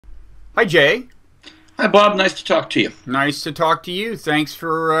Hi, Jay. Hi, Bob. Nice to talk to you. Nice to talk to you. Thanks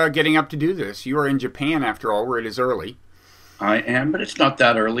for getting up to do this. You are in Japan, after all, where it is early. I am, but it's not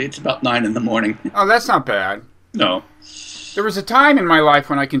that early. It's about 9 in the morning. Oh, that's not bad. No. There was a time in my life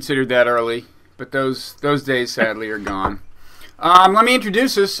when I considered that early, but those days, sadly, are gone. Let me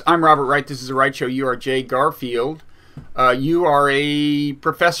introduce us. I'm Robert Wright. This is The Wright Show. You are Jay Garfield. You are a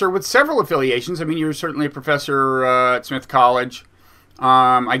professor with several affiliations. I mean, you're certainly a professor at Smith College.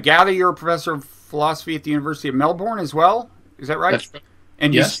 I gather you're a professor of philosophy at the University of Melbourne as well. Is that right? That's right.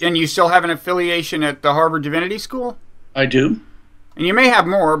 And Yes, you still have an affiliation at the Harvard Divinity School? I do. And you may have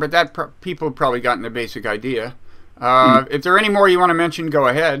more, but people have probably gotten the basic idea. Hmm. If there are any more you want to mention, go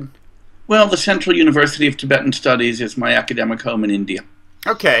ahead. Well, the Central University of Tibetan Studies is my academic home in India.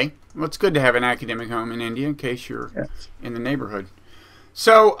 Okay. Well, it's good to have an academic home in India in case you're Yes. in the neighborhood.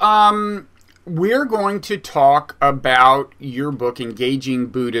 So, we're going to talk about your book, Engaging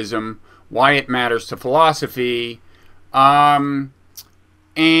Buddhism, Why It Matters to Philosophy, and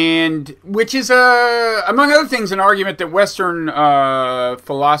which is, among other things, an argument that Western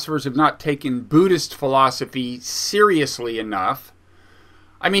philosophers have not taken Buddhist philosophy seriously enough.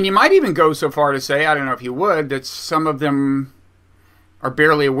 I mean, you might even go so far to say, I don't know if you would, that some of them are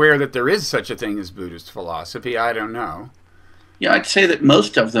barely aware that there is such a thing as Buddhist philosophy. I don't know. Yeah, I'd say that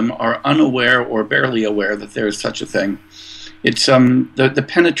most of them are unaware or barely aware that there is such a thing. It's the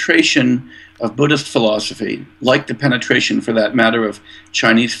penetration of Buddhist philosophy, like the penetration, for that matter, of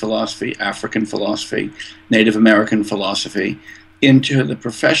Chinese philosophy, African philosophy, Native American philosophy, into the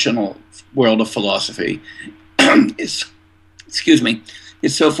professional world of philosophy, is, excuse me,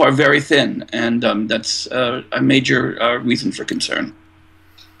 is so far very thin, and that's a major reason for concern.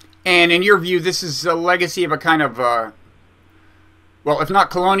 And in your view, this is a legacy of a kind of, well, if not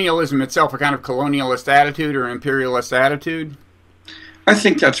colonialism itself, a kind of colonialist attitude or imperialist attitude? I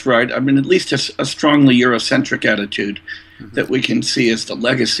think that's right. I mean, at least a strongly Eurocentric attitude that we can see as the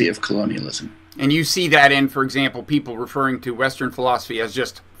legacy of colonialism. And you see that in, for example, people referring to Western philosophy as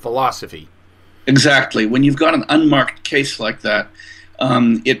just philosophy. Exactly. When you've got an unmarked case like that,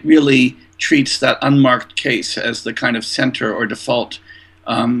 it really treats that unmarked case as the kind of center or default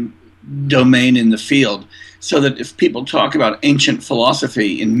domain in the field. So that if people talk about ancient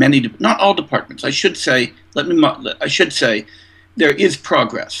philosophy in many, not all departments, I should say, there is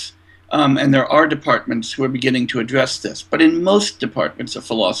progress, and there are departments who are beginning to address this. But in most departments of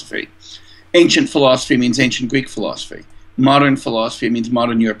philosophy, ancient philosophy means ancient Greek philosophy. Modern philosophy means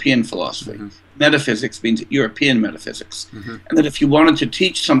modern European philosophy. Mm-hmm. Metaphysics means European metaphysics. Mm-hmm. And that if you wanted to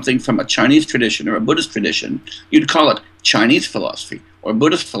teach something from a Chinese tradition or a Buddhist tradition, you'd call it Chinese philosophy or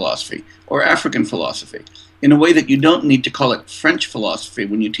Buddhist philosophy or African philosophy, in a way that you don't need to call it French philosophy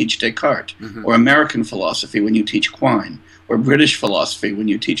when you teach Descartes, Mm-hmm. or American philosophy when you teach Quine, or British philosophy when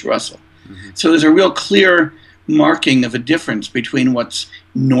you teach Russell. Mm-hmm. So there's a real clear marking of a difference between what's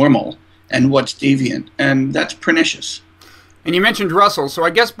normal and what's deviant, and that's pernicious. And you mentioned Russell, so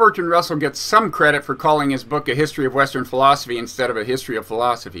I guess Bertrand Russell gets some credit for calling his book A History of Western Philosophy instead of A History of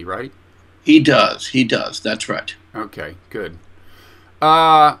Philosophy, right? He does, that's right. Okay, good.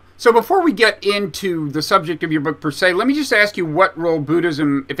 So before we get into the subject of your book per se, let me just ask you what role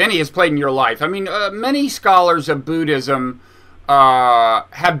Buddhism, if any, has played in your life. I mean, many scholars of Buddhism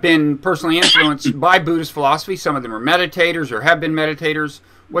have been personally influenced by Buddhist philosophy. Some of them are meditators or have been meditators.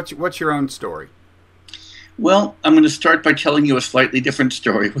 What's your own story? Well, I'm going to start by telling you a slightly different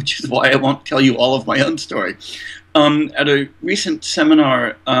story, which is why I won't tell you all of my own story. At a recent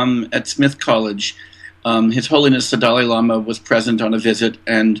seminar at Smith College, His Holiness the Dalai Lama was present on a visit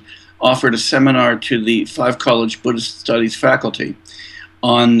and offered a seminar to the 5 college Buddhist Studies faculty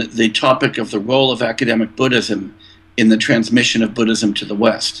on the topic of the role of academic Buddhism in the transmission of Buddhism to the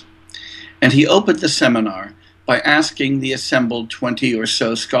West. And he opened the seminar by asking the assembled 20 or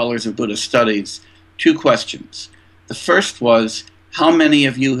so scholars of Buddhist studies 2 questions. The first was, how many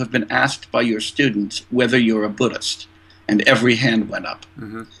of you have been asked by your students whether you're a Buddhist? And every hand went up.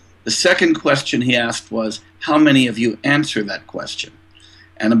 Mm-hmm. The second question he asked was, how many of you answer that question?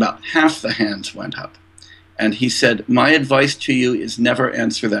 And about half the hands went up. And he said, my advice to you is never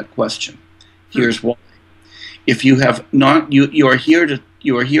answer that question. Here's why. If you have not, you are here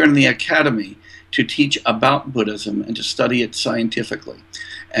in the academy to teach about Buddhism and to study it scientifically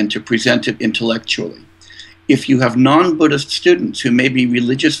and to present it intellectually. If you have non-Buddhist students who may be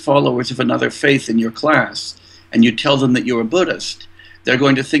religious followers of another faith in your class, and you tell them that you're a Buddhist, they're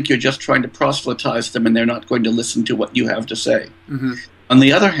going to think you're just trying to proselytize them, and they're not going to listen to what you have to say. Mm-hmm. On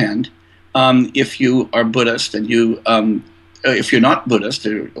the other hand, if you are Buddhist and if you're not Buddhist,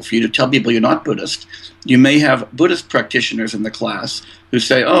 or if you tell people you're not Buddhist, you may have Buddhist practitioners in the class who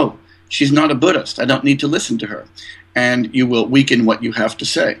say, oh, she's not a Buddhist. I don't need to listen to her. And you will weaken what you have to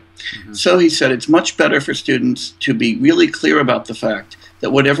say. So he said it's much better for students to be really clear about the fact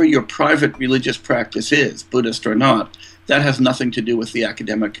that whatever your private religious practice is, Buddhist or not, that has nothing to do with the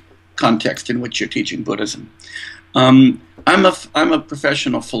academic context in which you're teaching Buddhism. I'm a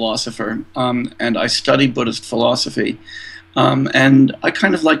professional philosopher, and I study Buddhist philosophy, and I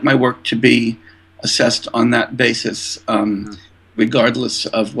kind of like my work to be assessed on that basis, regardless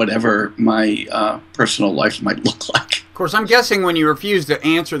of whatever my personal life might look like. Of course, I'm guessing when you refuse to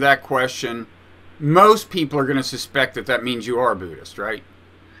answer that question, most people are going to suspect that that means you are a Buddhist, right?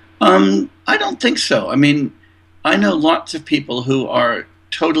 I don't think so. I mean, I know lots of people who are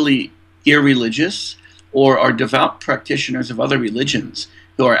totally irreligious or are devout practitioners of other religions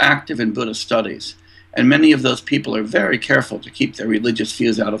who are active in Buddhist studies. And many of those people are very careful to keep their religious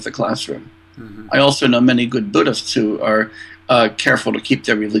views out of the classroom. I also know many good Buddhists who are careful to keep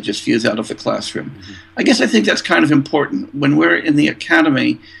their religious views out of the classroom. I guess I think that's kind of important. When we're in the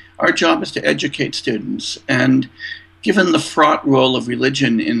academy, our job is to educate students. And given the fraught role of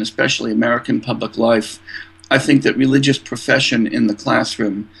religion in especially American public life, I think that religious profession in the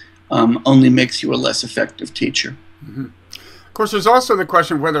classroom only makes you a less effective teacher. Of course, there's also the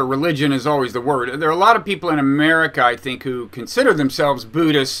question of whether religion is always the word. There are a lot of people in America, I think, who consider themselves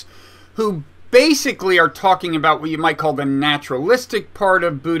Buddhists, who basically are talking about what you might call the naturalistic part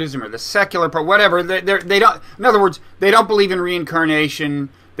of Buddhism or the secular part, whatever. They don't. In other words, they don't believe in reincarnation.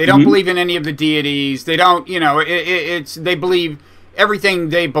 They don't believe in any of the deities. They don't. You know, they believe everything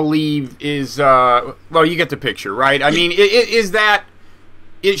they believe is. Well, you get the picture, right? I mean,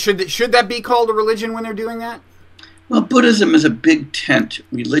 should that be called a religion when they're doing that? Well, Buddhism is a big tent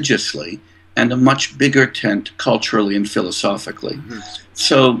religiously and a much bigger tent culturally and philosophically.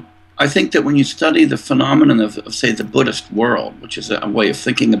 So I think that when you study the phenomenon of, say, the Buddhist world, which is a way of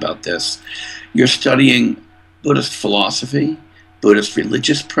thinking about this, you're studying Buddhist philosophy, Buddhist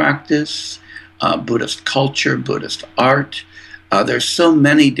religious practice, Buddhist culture, Buddhist art. There's so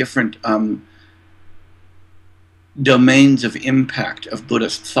many different domains of impact of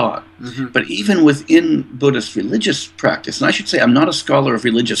Buddhist thought. But even within Buddhist religious practice, and I should say I'm not a scholar of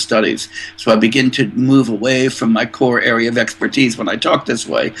religious studies, so I begin to move away from my core area of expertise when I talk this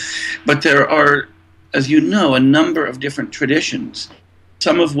way, but there are, as you know, a number of different traditions,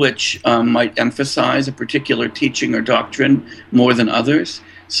 some of which might emphasize a particular teaching or doctrine more than others,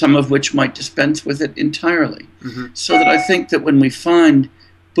 some of which might dispense with it entirely. So that I think that when we find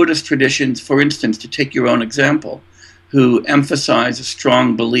Buddhist traditions, for instance, to take your own example, who emphasize a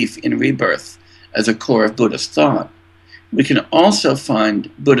strong belief in rebirth as a core of Buddhist thought, we can also find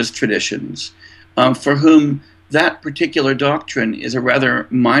Buddhist traditions for whom that particular doctrine is a rather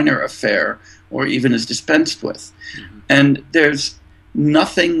minor affair or even is dispensed with. And there's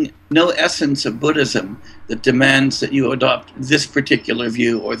no essence of Buddhism that demands that you adopt this particular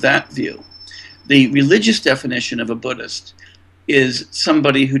view or that view. The religious definition of a Buddhist is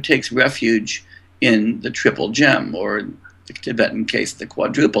somebody who takes refuge in the triple gem, or in the Tibetan case, the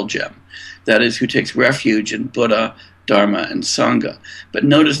quadruple gem. That is, who takes refuge in Buddha, Dharma, and Sangha. But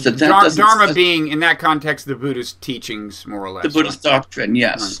notice that doesn't... Dharma being, in that context, the Buddhist teachings, more or less. The Buddhist doctrine,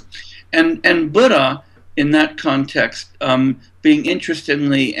 yes. Right. And Buddha, in that context, being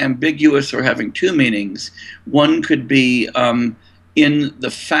interestingly ambiguous or having two meanings, one could be in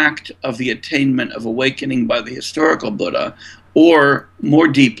the fact of the attainment of awakening by the historical Buddha, or more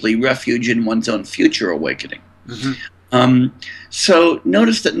deeply, refuge in one's own future awakening. So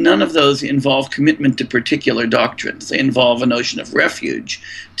notice that none of those involve commitment to particular doctrines. They involve a notion of refuge,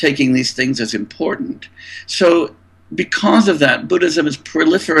 taking these things as important. So because of that, Buddhism has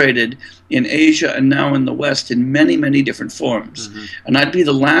proliferated in Asia and now in the West in many, many different forms. And I'd be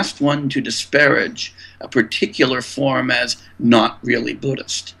the last one to disparage a particular form as not really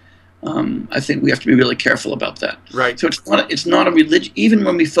Buddhist. I think we have to be really careful about that. Right. So it's not a religion. Even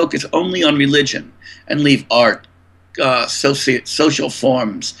when we focus only on religion and leave art, social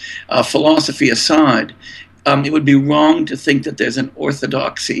forms, philosophy aside, it would be wrong to think that there's an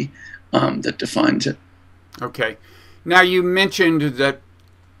orthodoxy that defines it. Okay. Now you mentioned that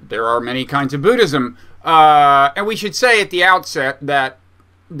there are many kinds of Buddhism, and we should say at the outset that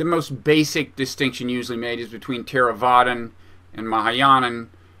the most basic distinction usually made is between Theravadan and Mahayanan.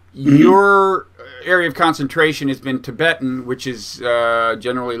 Your area of concentration has been Tibetan, which is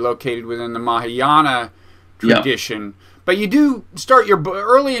generally located within the Mahayana tradition. But you do start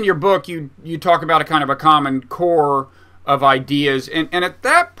early in your book, you talk about a kind of a common core of ideas. And at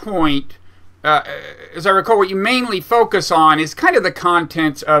that point, as I recall, what you mainly focus on is kind of the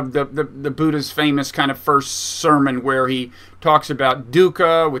contents of the Buddha's famous kind of first sermon, where he talks about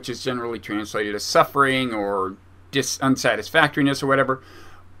dukkha, which is generally translated as suffering or unsatisfactoriness or whatever,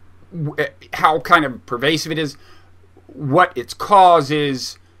 how kind of pervasive it is, what its cause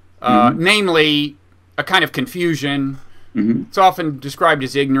is, namely a kind of confusion. It's often described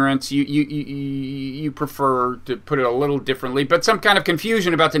as ignorance. You prefer to put it a little differently, but some kind of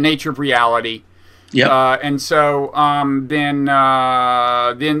confusion about the nature of reality. Yeah. And so then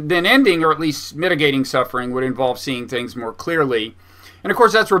ending, or at least mitigating suffering, would involve seeing things more clearly. And of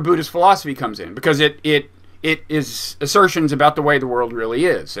course, that's where Buddhist philosophy comes in, because it is assertions about the way the world really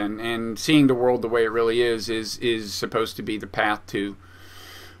is, and seeing the world the way it really is supposed to be the path to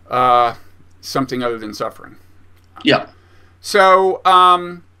something other than suffering. Yeah. So,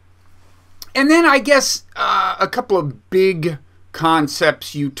 and then I guess a couple of big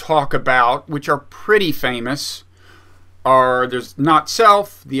concepts you talk about, which are pretty famous, are there's not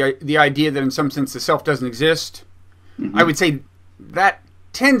self, the idea that in some sense the self doesn't exist. I would say that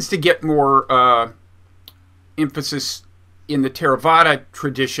tends to get more emphasis in the Theravada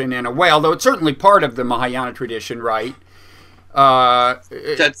tradition in a way, although it's certainly part of the Mahayana tradition, right?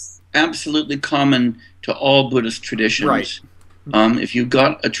 That's absolutely common to all Buddhist traditions. Right. If you've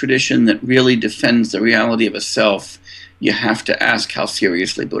got a tradition that really defends the reality of a self, you have to ask how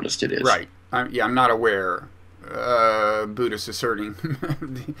seriously Buddhist it is. Right. I'm not aware Buddhists asserting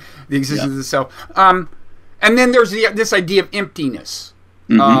the existence of the self. And then there's this idea of emptiness,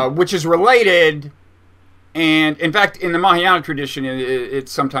 which is related, and in fact, in the Mahayana tradition,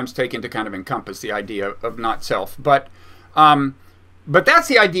 it's sometimes taken to kind of encompass the idea of not self. But that's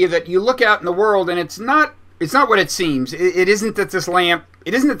the idea that you look out in the world and it's not what it seems. It isn't that this lamp,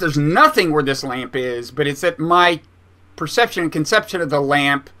 it isn't that there's nothing where this lamp is, but it's that my perception and conception of the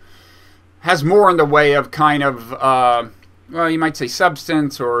lamp has more in the way of kind of, well, you might say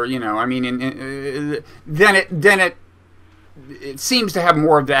substance, or, I mean, then it seems to have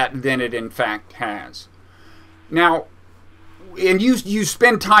more of that than it in fact has. Now, and you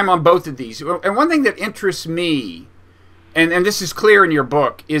spend time on both of these. And one thing that interests me, and this is clear in your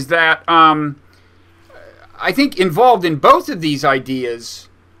book, is that I think involved in both of these ideas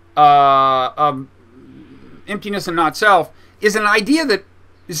of emptiness and not self is an idea that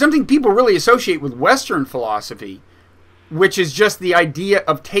is something people really associate with Western philosophy, which is just the idea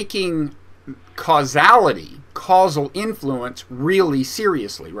of taking causality, causal influence, really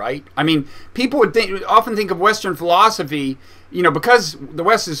seriously, right? I mean, people would often think of Western philosophy, because the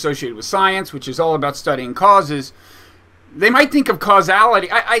West is associated with science, which is all about studying causes. They might think of causality.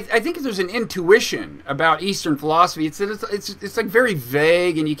 I think there's an intuition about Eastern philosophy. It's like very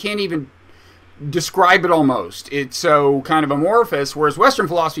vague, and you can't even describe it almost. It's so kind of amorphous, whereas Western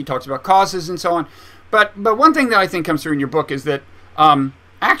philosophy talks about causes and so on. But one thing that I think comes through in your book is that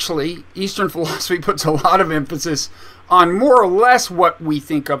actually Eastern philosophy puts a lot of emphasis on more or less what we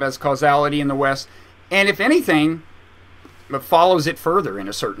think of as causality in the West, and if anything, follows it further in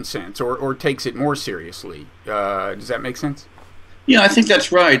a certain sense, or takes it more seriously. Does that make sense? Yeah, I think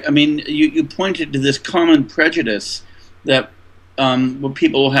that's right. I mean, you pointed to this common prejudice that what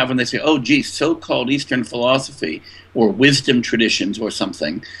people will have when they say, oh, gee, so-called Eastern philosophy or wisdom traditions or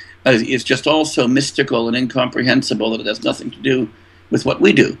something is just all so mystical and incomprehensible that it has nothing to do with what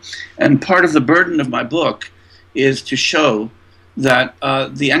we do. And part of the burden of my book is to show that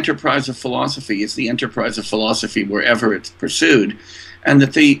the enterprise of philosophy is the enterprise of philosophy wherever it's pursued, and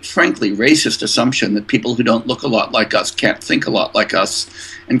that the, frankly, racist assumption that people who don't look a lot like us can't think a lot like us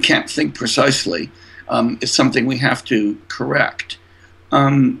and can't think precisely is something we have to correct.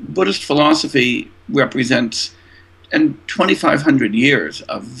 Buddhist philosophy represents 2,500 years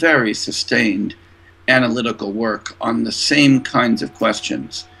of very sustained analytical work on the same kinds of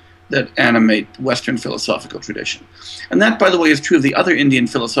questions that animate Western philosophical tradition. And that, by the way, is true of the other Indian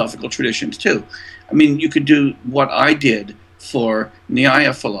philosophical traditions, too. I mean, you could do what I did for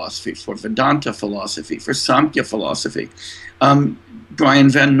Nyaya philosophy, for Vedanta philosophy, for Samkhya philosophy. Brian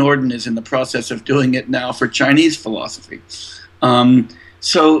Van Norden is in the process of doing it now for Chinese philosophy.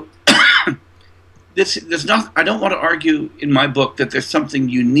 So I don't want to argue in my book that there's something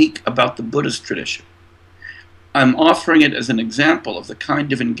unique about the Buddhist tradition. I'm offering it as an example of the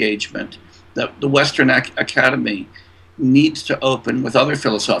kind of engagement that the Western Academy needs to open with other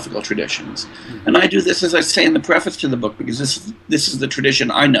philosophical traditions. And I do this, as I say in the preface to the book, because this is the tradition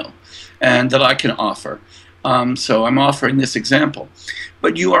I know and that I can offer. So I'm offering this example.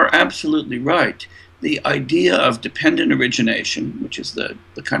 But you are absolutely right. The idea of dependent origination, which is the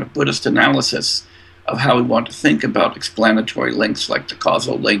kind of Buddhist analysis of how we want to think about explanatory links like the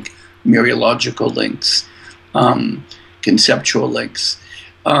causal link mereological links, conceptual links,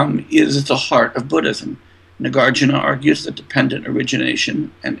 is at the heart of Buddhism. Nagarjuna argues that dependent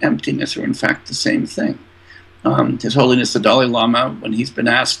origination and emptiness are in fact the same thing. His Holiness the Dalai Lama, when he's been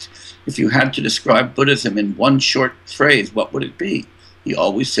asked if you had to describe Buddhism in one short phrase, what would it be? He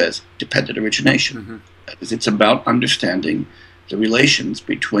always says dependent origination. Mm-hmm. That is, it's about understanding the relations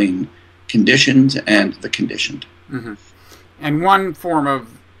between conditions and the conditioned. Mm-hmm. And one form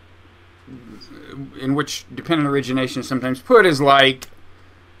of in which dependent origination is sometimes put is like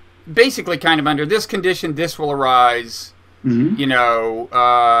basically kind of under this condition, this will arise. Mm-hmm. You know,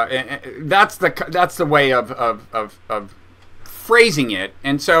 that's the way of phrasing it,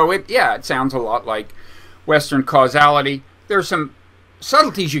 and so it sounds a lot like Western causality. There's some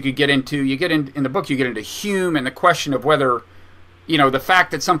subtleties you could get into. You get in the book. You get into Hume and the question of whether, you know, the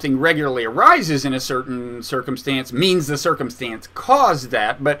fact that something regularly arises in a certain circumstance means the circumstance caused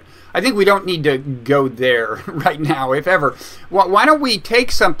that. But I think we don't need to go there right now, if ever. Why don't we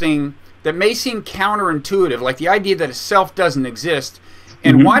take something that may seem counterintuitive, like the idea that a self doesn't exist,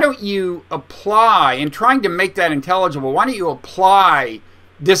 and Mm-hmm. why don't you apply, in trying to make that intelligible, why don't you apply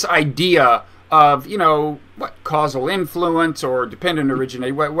this idea of, you know, what, causal influence or dependent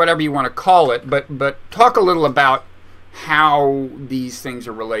origination, whatever you want to call it, but talk a little about how these things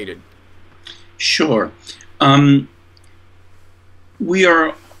are related. Sure. We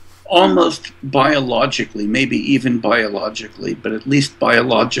are almost biologically, maybe even biologically, but at least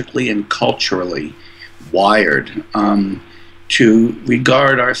biologically and culturally wired to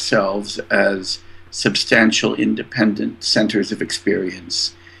regard ourselves as substantial independent centers of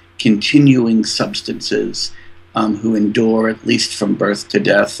experience, continuing substances who endure at least from birth to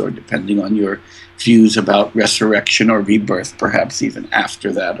death, or depending on your views about resurrection or rebirth, perhaps even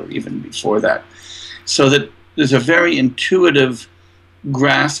after that or even before that. So that there's a very intuitive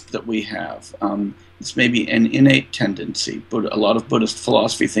grasp that we have. It's maybe an innate tendency, but a lot of Buddhist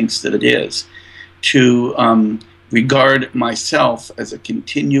philosophy thinks that it is, to regard myself as a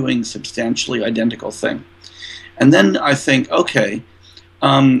continuing, substantially identical thing. And then I think, okay,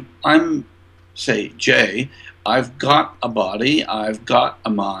 I'm, say, Jay, I've got a body, I've got a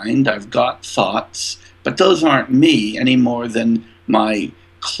mind, I've got thoughts, but those aren't me any more than my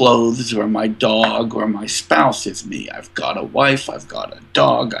clothes or my dog or my spouse is me. I've got a wife, I've got a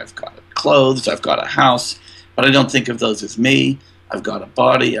dog, I've got clothes, I've got a house, but I don't think of those as me. I've got a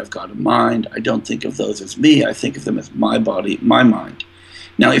body, I've got a mind. I don't think of those as me. I think of them as my body, my mind.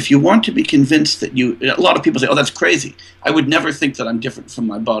 Now, if you want to be convinced that a lot of people say, oh, that's crazy. I would never think that I'm different from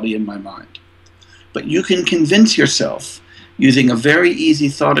my body and my mind. But you can convince yourself using a very easy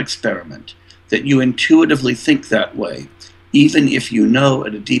thought experiment that you intuitively think that way, even if you know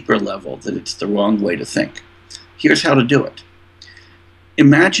at a deeper level that it's the wrong way to think. Here's how to do it.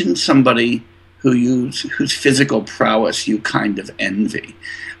 Imagine somebody whose physical prowess you kind of envy,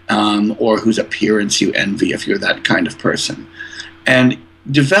 or whose appearance you envy if you're that kind of person. And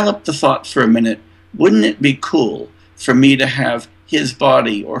develop the thought for a minute, wouldn't it be cool for me to have his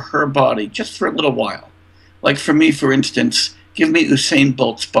body or her body just for a little while? Like for me, for instance, give me Usain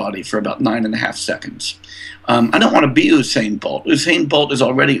Bolt's body for about 9.5 seconds. I don't want to be Usain Bolt. Usain Bolt is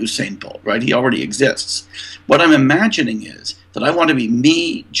already Usain Bolt, right? He already exists. What I'm imagining is that I want to be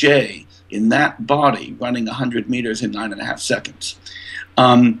me, Jay, in that body running 100 meters in 9.5 seconds.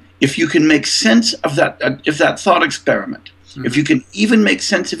 If you can make sense of that, if that thought experiment, mm-hmm. if you can even make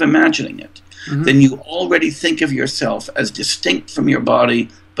sense of imagining it, mm-hmm. then you already think of yourself as distinct from your body,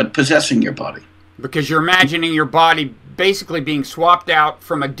 but possessing your body. Because you're imagining your body basically being swapped out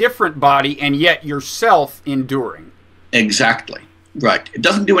from a different body, and yet yourself enduring. Exactly. Right. It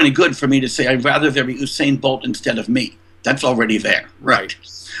doesn't do any good for me to say, I'd rather there be Usain Bolt instead of me. That's already there. Right.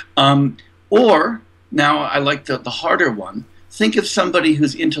 Or, now I like the harder one, think of somebody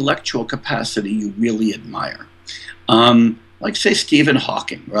whose intellectual capacity you really admire. Like, say, Stephen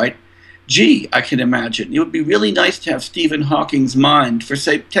Hawking, right? Gee, I can imagine. It would be really nice to have Stephen Hawking's mind for,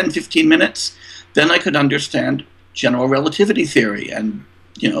 say, 10, 15 minutes. Then I could understand general relativity theory and,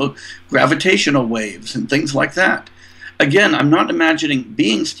 gravitational waves and things like that. Again, I'm not imagining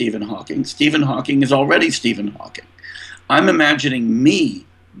being Stephen Hawking. Stephen Hawking is already Stephen Hawking. I'm imagining me,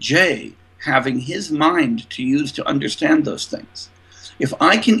 Jay, having his mind to use to understand those things. If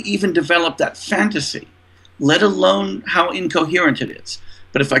I can even develop that fantasy, let alone how incoherent it is,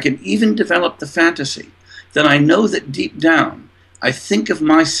 but if I can even develop the fantasy, then I know that deep down, I think of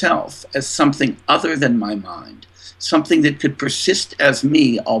myself as something other than my mind, something that could persist as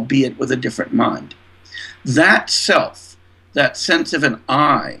me, albeit with a different mind. That self, that sense of an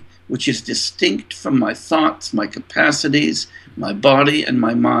I, which is distinct from my thoughts, my capacities, my body, and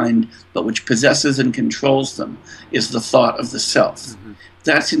my mind, but which possesses and controls them, is the thought of the self. Mm-hmm.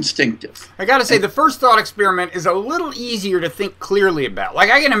 That's instinctive. I got to say, the first thought experiment is a little easier to think clearly about.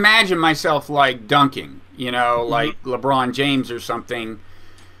 Like, I can imagine myself, like, dunking, you know, like LeBron James or something.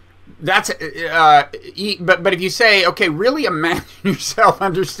 That's, but if you say, okay, really imagine yourself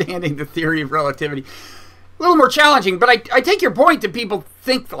understanding the theory of relativity, a little more challenging, but I take your point that people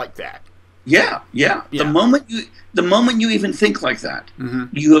think like that. Yeah. The moment you even think like that,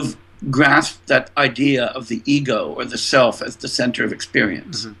 you have grasped that idea of the ego or the self as the center of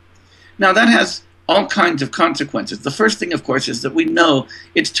experience. Now that has all kinds of consequences. The first thing, of course, is that we know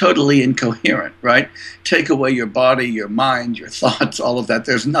it's totally incoherent, right? Take away your body, your mind, your thoughts, all of that.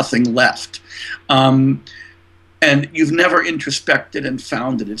 There's nothing left. And you've never introspected and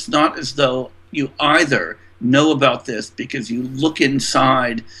found it. It's not as though you either know about this because you look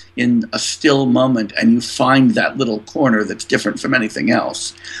inside in a still moment and you find that little corner that's different from anything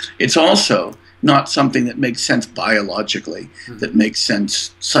else. It's also not something that makes sense biologically, that makes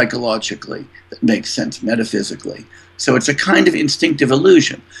sense psychologically, that makes sense metaphysically. So it's a kind of instinctive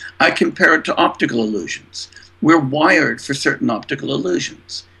illusion. I compare it to optical illusions. We're wired for certain optical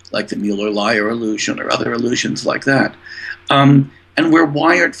illusions, like the Mueller-Lyer illusion or other illusions like that. And we're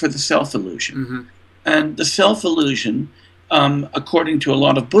wired for the self-illusion. And the self-illusion, according to a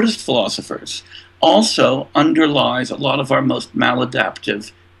lot of Buddhist philosophers, also underlies a lot of our most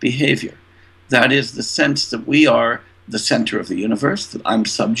maladaptive behavior. That is the sense that we are the center of the universe, that I'm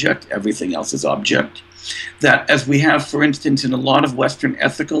subject, everything else is object. That, as we have, for instance, in a lot of Western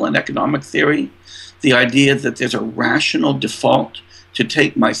ethical and economic theory, the idea that there's a rational default to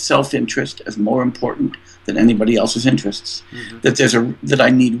take my self-interest as more important than anybody else's interests. That I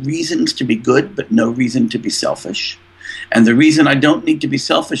need reasons to be good, but no reason to be selfish. And the reason I don't need to be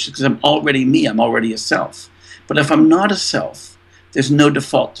selfish is because I'm already me, I'm already a self. But if I'm not a self, there's no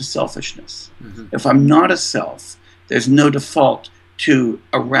default to selfishness. If I'm not a self, there's no default to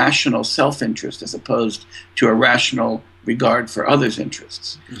a rational self-interest as opposed to a rational regard for others'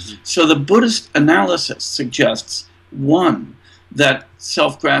 interests. So the Buddhist analysis suggests, one, that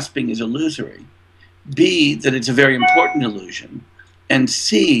self-grasping is illusory, B, that it's a very important illusion, and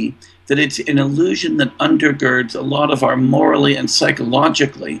C, that it's an illusion that undergirds a lot of our morally and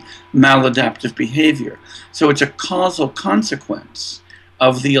psychologically maladaptive behavior. So it's a causal consequence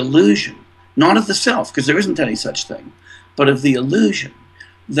of the illusion, not of the self, because there isn't any such thing, but of the illusion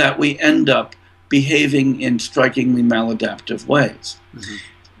that we end up behaving in strikingly maladaptive ways.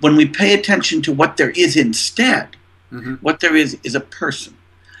 When we pay attention to what there is instead, what there is a person.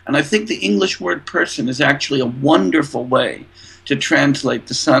 And I think the English word person is actually a wonderful way to translate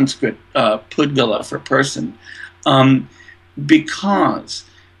the Sanskrit pudgala for person, because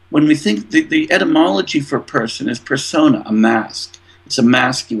when we think the etymology for person is persona, a mask. It's a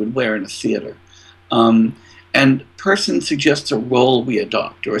mask you would wear in a theater. And person suggests a role we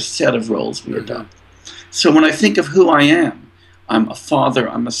adopt, or a set of roles we adopt. So when I think of who I am, I'm a father,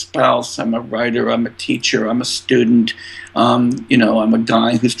 I'm a spouse, I'm a writer, I'm a teacher, I'm a student, you know, I'm a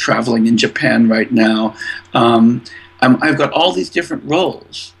guy who's traveling in Japan right now. I've got all these different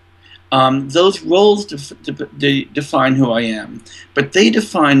roles. Those roles define who I am, but they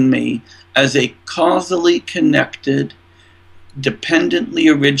define me as a causally connected, dependently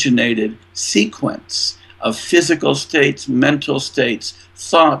originated sequence of physical states, mental states,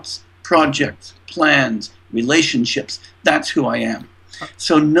 thoughts, projects, plans, relationships. That's who I am.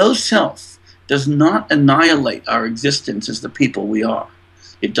 So no self does not annihilate our existence as the people we are.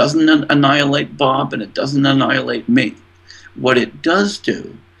 It doesn't annihilate Bob, and it doesn't annihilate me. What it does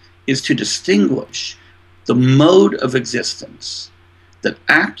do is to distinguish the mode of existence that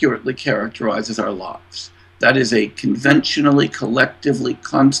accurately characterizes our lives. That is a conventionally, collectively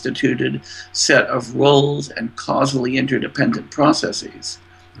constituted set of roles and causally interdependent processes,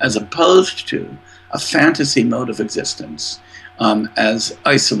 as opposed to a fantasy mode of existence as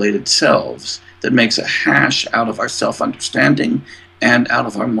isolated selves that makes a hash out of our self-understanding and out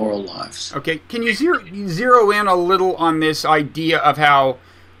of our moral lives. Okay, can you zero in a little on this idea of how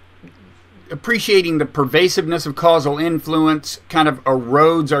appreciating the pervasiveness of causal influence kind of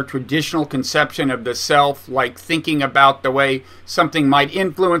erodes our traditional conception of the self, like thinking about the way something might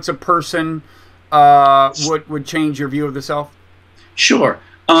influence a person would change your view of the self? Sure.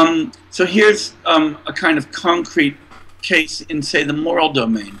 So here's a kind of concrete case in, say, the moral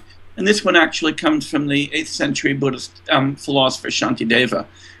domain. And this one actually comes from the 8th century Buddhist philosopher Shantideva,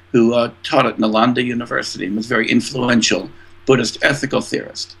 who taught at Nalanda University and was a very influential Buddhist ethical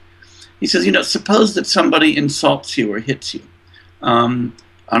theorist. He says, you know, suppose that somebody insults you or hits you.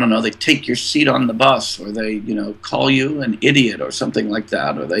 I don't know, they take your seat on the bus, or they, you know, call you an idiot or something like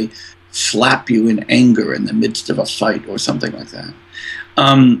that, or they slap you in anger in the midst of a fight or something like that.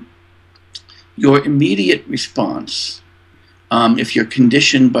 Your immediate response, if you're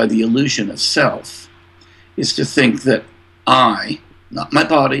conditioned by the illusion of self, is to think that I, not my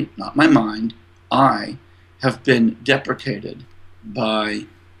body, not my mind, I have been deprecated by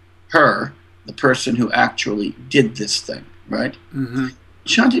her, the person who actually did this thing, right? Mm-hmm.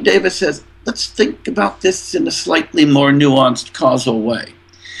 Shanti Davis says, let's think about this in a slightly more nuanced causal way.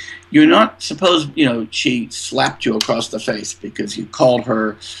 You're not, suppose, you know, she slapped you across the face because you called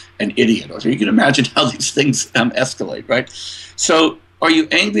her an idiot. Or so you can imagine how these things escalate, right? So are you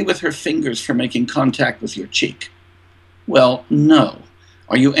angry with her fingers for making contact with your cheek? Well, no.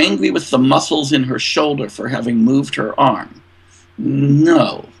 Are you angry with the muscles in her shoulder for having moved her arm?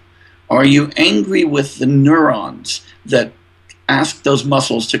 No. Are you angry with the neurons that ask those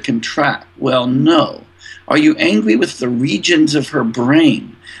muscles to contract? Well, no. Are you angry with the regions of her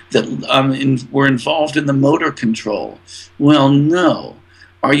brain that were involved in the motor control? Well, no.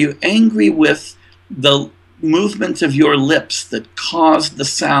 Are you angry with the movements of your lips that caused the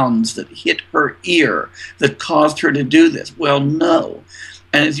sounds that hit her ear, that caused her to do this? Well, no.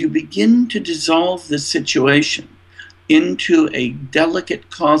 And as you begin to dissolve this situation into a delicate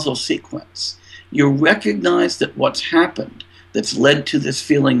causal sequence, you recognize that what's happened that's led to this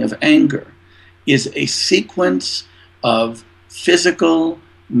feeling of anger is a sequence of physical,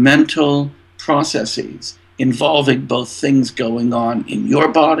 mental processes involving both things going on in your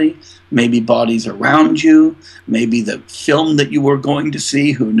body, maybe bodies around you, maybe the film that you were going to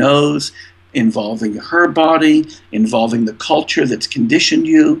see, who knows, involving her body, involving the culture that's conditioned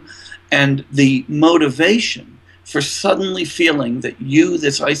you, and the motivation for suddenly feeling that you,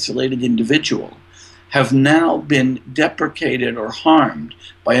 this isolated individual, have now been deprecated or harmed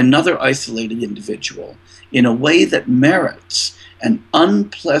by another isolated individual in a way that merits an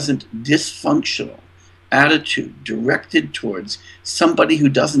unpleasant, dysfunctional attitude directed towards somebody who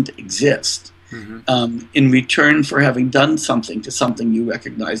doesn't exist, in return for having done something to something you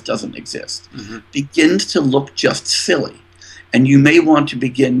recognize doesn't exist, begins to look just silly. And you may want to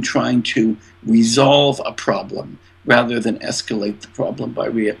begin trying to resolve a problem rather than escalate the problem by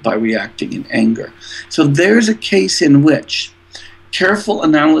reacting in anger. So there's a case in which careful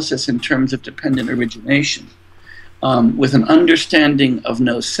analysis in terms of dependent origination, with an understanding of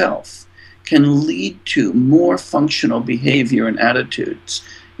no self, can lead to more functional behavior and attitudes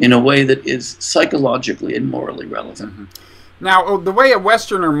in a way that is psychologically and morally relevant. Now, the way a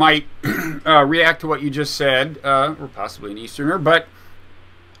Westerner might react to what you just said, or possibly an Easterner, but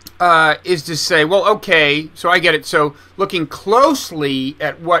is to say, well, okay, so I get it. So looking closely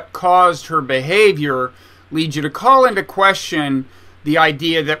at what caused her behavior leads you to call into question the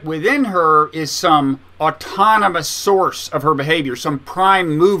idea that within her is some autonomous source of her behavior, some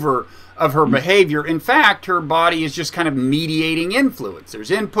prime mover of her behavior. In fact, her body is just kind of mediating influence. There's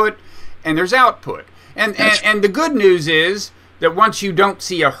input and there's output. And the good news is that once you don't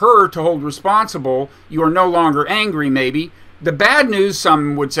see a her to hold responsible, you are no longer angry, maybe. The bad news,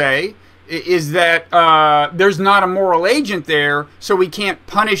 some would say, is that there's not a moral agent there, so we can't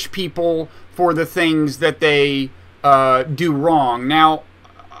punish people for the things that they do wrong. Now,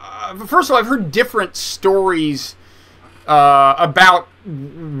 first of all, I've heard different stories about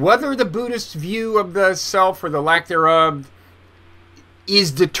whether the Buddhist view of the self or the lack thereof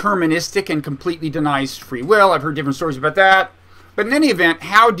is deterministic and completely denies free will. I've heard different stories about that. But in any event,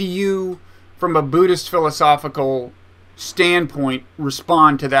 how do you, from a Buddhist philosophical standpoint,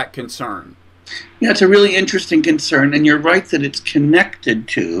 respond to that concern? Yeah, it's a really interesting concern, and you're right that it's connected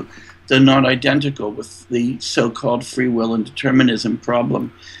to, though not identical, with the so-called free will and determinism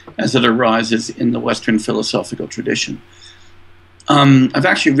problem as it arises in the Western philosophical tradition. I've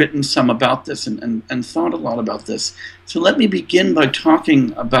actually written some about this and thought a lot about this. So let me begin by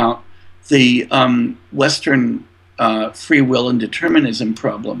talking about the Western free will and determinism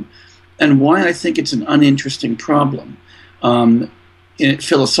problem and why I think it's an uninteresting problem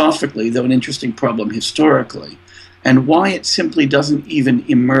philosophically, though an interesting problem historically, and why it simply doesn't even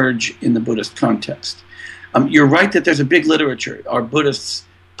emerge in the Buddhist context. You're right that there's a big literature. Are Buddhists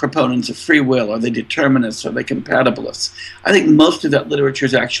proponents of free will? Are they determinists? Are they compatibilists? I think most of that literature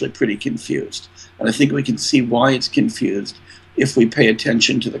is actually pretty confused. And I think we can see why it's confused if we pay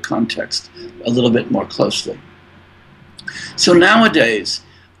attention to the context a little bit more closely. So nowadays,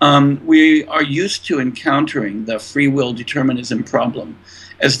 we are used to encountering the free will determinism problem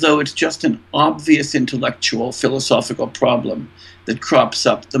as though it's just an obvious intellectual, philosophical problem that crops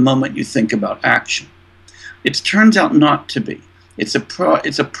up the moment you think about action. It turns out not to be. It's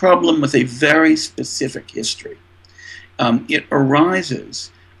a problem with a very specific history. It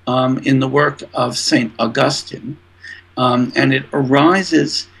arises in the work of St. Augustine, and it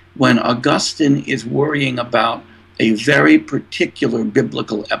arises when Augustine is worrying about a very particular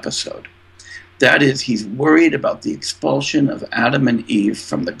biblical episode. That is, he's worried about the expulsion of Adam and Eve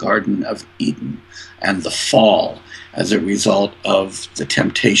from the Garden of Eden and the fall as a result of the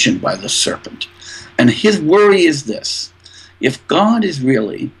temptation by the serpent. And his worry is this: if God is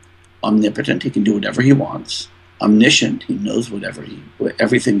really omnipotent, he can do whatever he wants, omniscient, he knows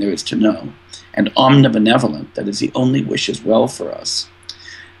everything there is to know, and omnibenevolent, that is, he only wishes well for us,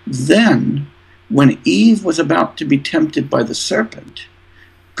 then when Eve was about to be tempted by the serpent,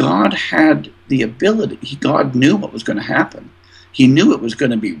 God had the ability, God knew what was going to happen. He knew it was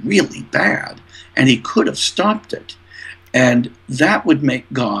going to be really bad, and he could have stopped it. And that would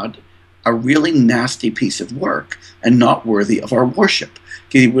make God a really nasty piece of work and not worthy of our worship.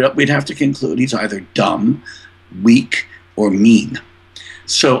 We'd have to conclude he's either dumb, weak, or mean.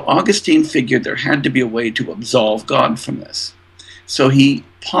 So Augustine figured there had to be a way to absolve God from this. So he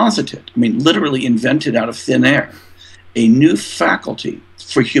posited, literally invented out of thin air, a new faculty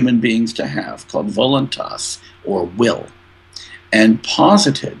for human beings to have called voluntas, or will, and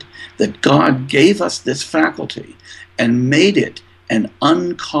posited that God gave us this faculty and made it an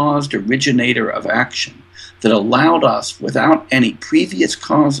uncaused originator of action that allowed us, without any previous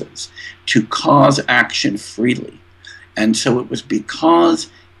causes, to cause action freely. And so it was because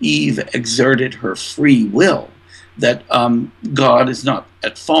Eve exerted her free will that God is not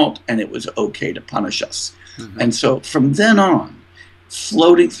at fault, and it was okay to punish us. Mm-hmm. And so from then on,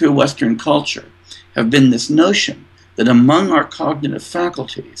 floating through Western culture have been this notion that among our cognitive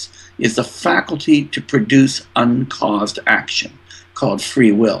faculties is the faculty to produce uncaused action, called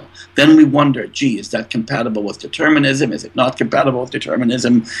free will. Then we wonder, gee, is that compatible with determinism? Is it not compatible with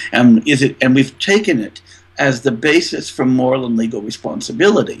determinism? And we've taken it as the basis for moral and legal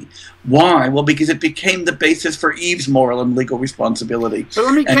responsibility. Why? Well, because it became the basis for Eve's moral and legal responsibility. So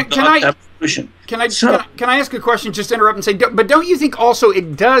let me, can I ask a question, just interrupt and say, but don't you think also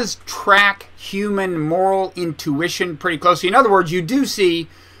it does track human moral intuition pretty closely? In other words, you do see,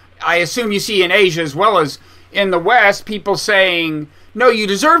 I assume you see in Asia as well as in the West, people saying, no, you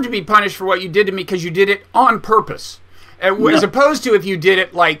deserve to be punished for what you did to me because you did it on purpose. As opposed to if you did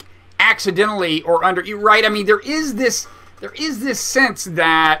it like accidentally or under, right? There is this sense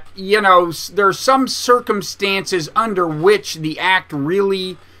that, there are some circumstances under which the act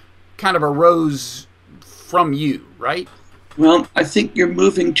really kind of arose from you, right? Well, I think you're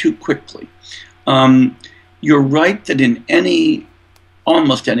moving too quickly. You're right that in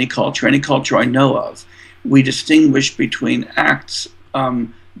almost any culture I know of, we distinguish between acts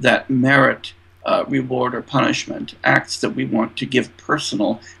that merit reward or punishment, acts that we want to give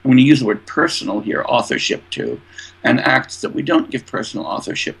personal, and when you use the word personal here, authorship to, and acts that we don't give personal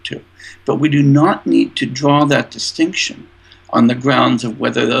authorship to. But we do not need to draw that distinction on the grounds of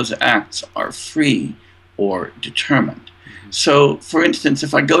whether those acts are free or determined. Mm-hmm. So, for instance,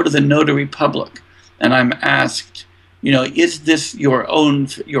 if I go to the notary public and I'm asked, is this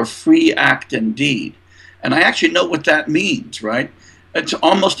your free act and deed? And I actually know what that means, right? It's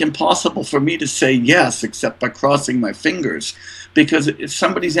almost impossible for me to say yes, except by crossing my fingers, because if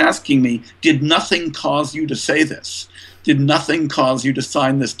somebody's asking me, did nothing cause you to say this? Did nothing cause you to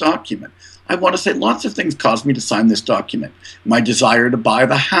sign this document? I want to say lots of things caused me to sign this document. My desire to buy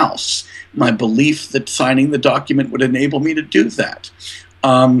the house, my belief that signing the document would enable me to do that,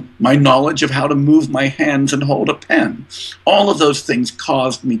 my knowledge of how to move my hands and hold a pen. All of those things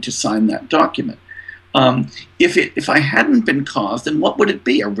caused me to sign that document. If I hadn't been caused, then what would it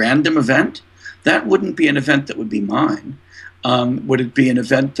be? A random event? That wouldn't be an event that would be mine. Would it be an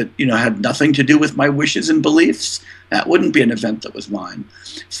event that had nothing to do with my wishes and beliefs? That wouldn't be an event that was mine.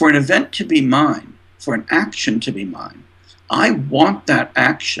 For an event to be mine, for an action to be mine, I want that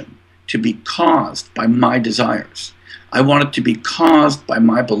action to be caused by my desires. I want it to be caused by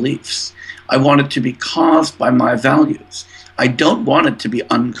my beliefs. I want it to be caused by my values. I don't want it to be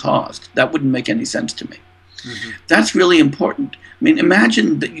uncaused. That wouldn't make any sense to me. Mm-hmm. That's really important.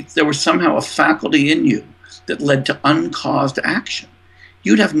 Imagine that there was somehow a faculty in you that led to uncaused action.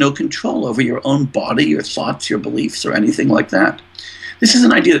 You'd have no control over your own body, your thoughts, your beliefs, or anything like that. This is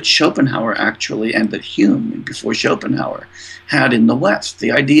an idea that Schopenhauer actually, and that Hume, before Schopenhauer, had in the West.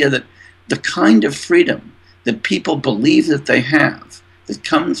 The idea that the kind of freedom that people believe that they have, that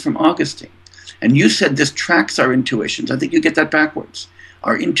comes from Augustine. And you said this tracks our intuitions. I think you get that backwards.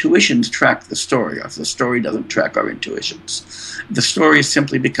 Our intuitions track the story. If the story doesn't track our intuitions, the story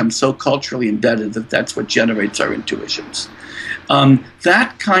simply becomes so culturally embedded that that's what generates our intuitions.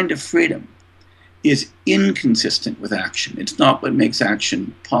 That kind of freedom is inconsistent with action. It's not what makes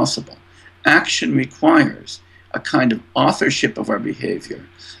action possible. Action requires a kind of authorship of our behavior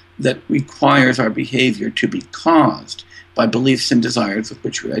that requires our behavior to be caused by beliefs and desires with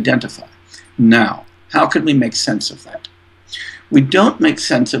which we identify. Now, how can we make sense of that? We don't make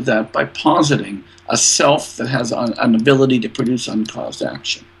sense of that by positing a self that has an ability to produce uncaused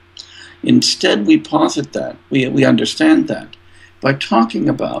action. Instead, we posit that, we understand that by talking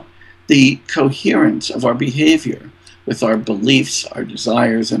about the coherence of our behavior with our beliefs, our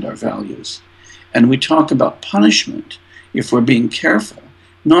desires, and our values. And we talk about punishment, if we're being careful,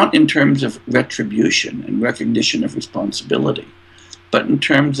 not in terms of retribution and recognition of responsibility, but in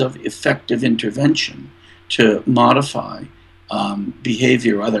terms of effective intervention to modify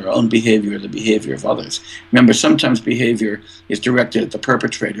behavior, either our own behavior or the behavior of others. Remember, sometimes behavior is directed at the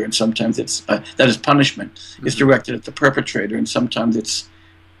perpetrator, and sometimes it's, that is punishment, is directed at the perpetrator, and sometimes it's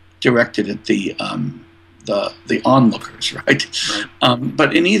directed at the onlookers, right?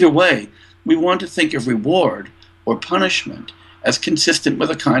 But in either way, we want to think of reward or punishment as consistent with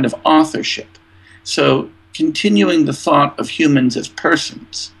a kind of authorship. So continuing the thought of humans as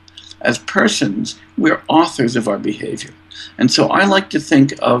persons, we're authors of our behavior. And so I like to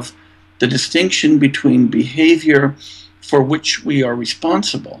think of the distinction between behavior for which we are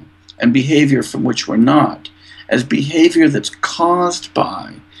responsible and behavior from which we're not, as behavior that's caused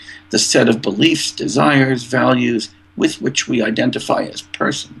by the set of beliefs, desires, values with which we identify as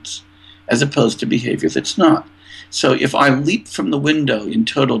persons, as opposed to behavior that's not. So if I leap from the window in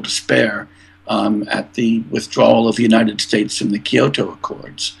total despair at the withdrawal of the United States from the Kyoto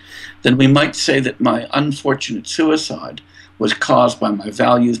Accords, then we might say that my unfortunate suicide was caused by my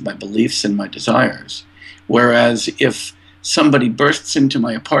values, my beliefs, and my desires. Whereas if somebody bursts into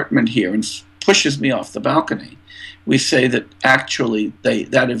my apartment here and pushes me off the balcony, we say that actually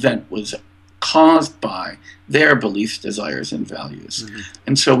that event was caused by their beliefs, desires, and values.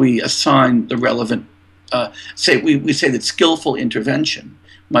 And so we assign the relevant, we say that skillful intervention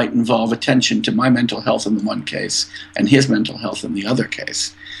might involve attention to my mental health in the one case and his mental health in the other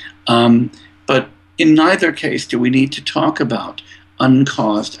case. But in neither case do we need to talk about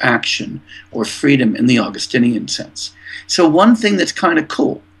uncaused action or freedom in the Augustinian sense. So one thing that's kind of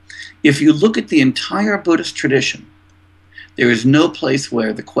cool, if you look at the entire Buddhist tradition, there is no place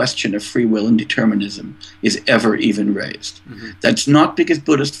where the question of free will and determinism is ever even raised. That's not because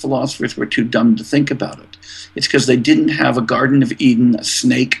Buddhist philosophers were too dumb to think about it. It's because they didn't have a Garden of Eden, a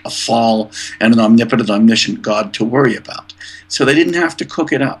snake, a fall, and an omnipotent, omniscient God to worry about. So they didn't have to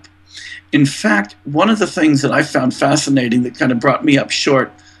cook it up. In fact, one of the things that I found fascinating that kind of brought me up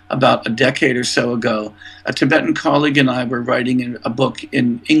short about a decade or so ago, a Tibetan colleague and I were writing a book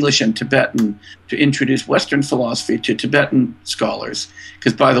in English and Tibetan to introduce Western philosophy to Tibetan scholars.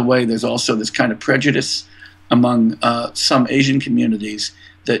 Because, by the way, there's also this kind of prejudice among some Asian communities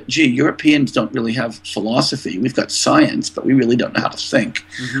that, gee, Europeans don't really have philosophy. We've got science, but we really don't know how to think.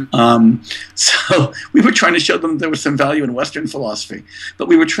 So we were trying to show them there was some value in Western philosophy. But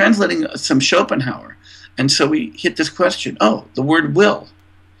we were translating some Schopenhauer. And so we hit this question, oh, the word will.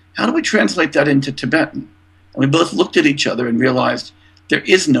 How do we translate that into Tibetan? And we both looked at each other and realized there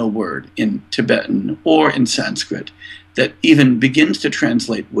is no word in Tibetan or in Sanskrit that even begins to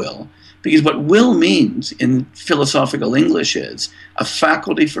translate will, because what will means in philosophical English is a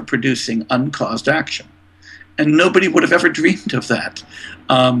faculty for producing uncaused action. And nobody would have ever dreamed of that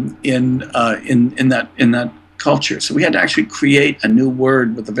in that culture. So we had to actually create a new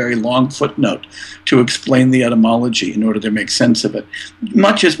word with a very long footnote to explain the etymology in order to make sense of it.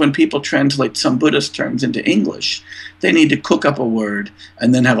 Much as when people translate some Buddhist terms into English, they need to cook up a word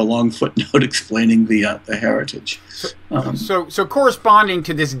and then have a long footnote explaining the heritage. So corresponding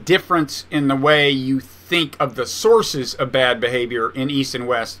to this difference in the way you think of the sources of bad behavior in East and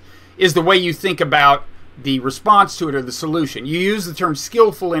West is the way you think about the response to it or the solution. You use the term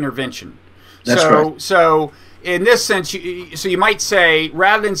skillful intervention. That's right. So in this sense, you might say,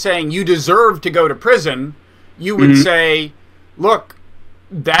 rather than saying you deserve to go to prison, you would say, look,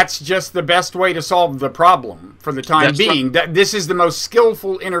 that's just the best way to solve the problem for the time being. Right. That this is the most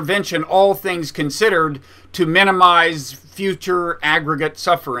skillful intervention, all things considered, to minimize future aggregate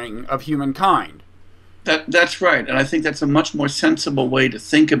suffering of humankind. That's right. And I think that's a much more sensible way to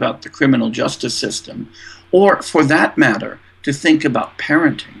think about the criminal justice system, or for that matter, to think about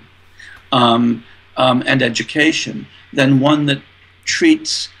parenting. And education, than one that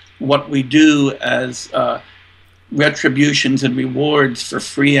treats what we do as retributions and rewards for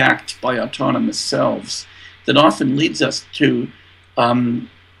free acts by autonomous selves that often leads us to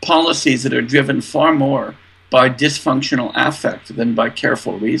policies that are driven far more by dysfunctional affect than by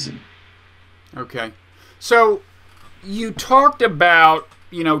careful reason. Okay. So you talked about,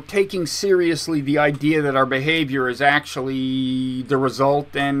 taking seriously the idea that our behavior is actually the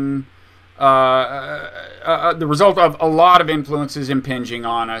result of a lot of influences impinging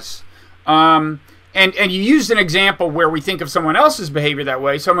on us. And you used an example where we think of someone else's behavior that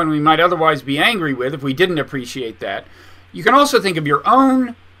way, someone we might otherwise be angry with if we didn't appreciate that. You can also think of your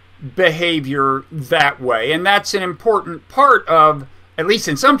own behavior that way, and that's an important part of, at least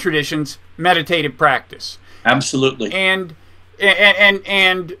in some traditions, meditative practice. Absolutely. And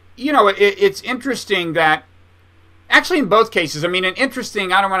it's interesting that actually in both cases, I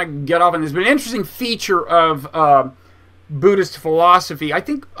don't want to get off on this, but an interesting feature of Buddhist philosophy, I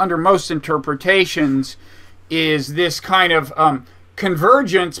think under most interpretations, is this kind of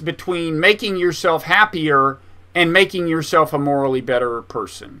convergence between making yourself happier and making yourself a morally better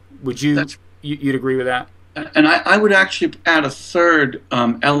person. Would you'd agree with that? And I would actually add a third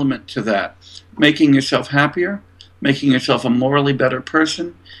element to that: making yourself happier, making yourself a morally better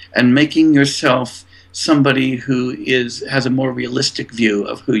person, and making yourself somebody who has a more realistic view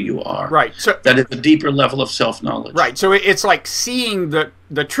of who you are. Right. So that is a deeper level of self-knowledge. Right. So it's like seeing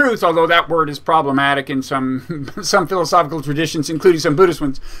the truth, although that word is problematic in some philosophical traditions, including some Buddhist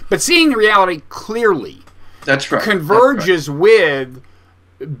ones. But seeing the reality clearly. That's right. Converges with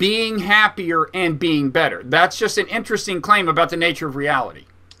being happier and being better. That's just an interesting claim about the nature of reality.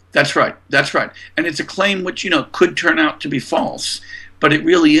 That's right. That's right. And it's a claim which, could turn out to be false, but it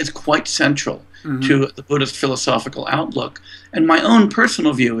really is quite central to the Buddhist philosophical outlook. And my own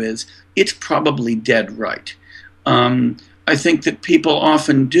personal view is it's probably dead right. I think that people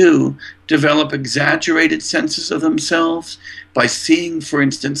often do develop exaggerated senses of themselves by seeing, for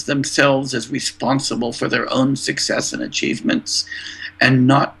instance, themselves as responsible for their own success and achievements, and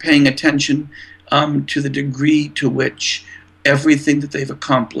not paying attention to the degree to which everything that they've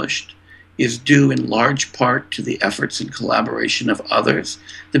accomplished is due in large part to the efforts and collaboration of others.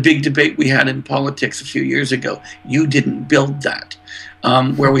 The big debate we had in politics a few years ago, you didn't build that,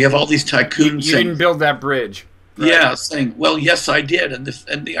 where we have all these tycoons you didn't build that bridge. Right? Yeah, saying, well, yes, I did. And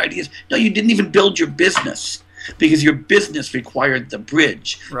the idea is, no, you didn't even build your business, because your business required the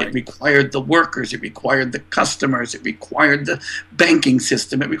bridge. Right. It required the workers. It required the customers. It required the banking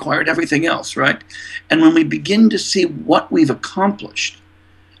system. It required everything else, right? And when we begin to see what we've accomplished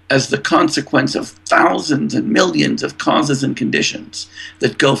as the consequence of thousands and millions of causes and conditions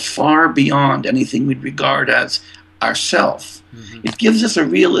that go far beyond anything we'd regard as ourself, it gives us a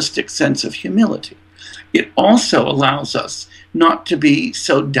realistic sense of humility. It also allows us not to be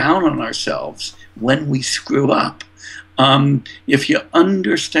so down on ourselves when we screw up. If you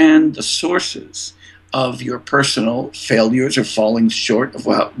understand the sources of your personal failures or falling short of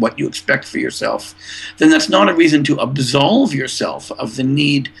what you expect for yourself, then that's not a reason to absolve yourself of the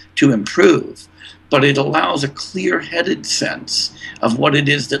need to improve, but it allows a clear-headed sense of what it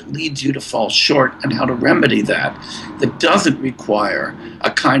is that leads you to fall short and how to remedy that doesn't require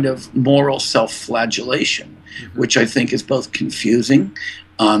a kind of moral self-flagellation, which I think is both confusing,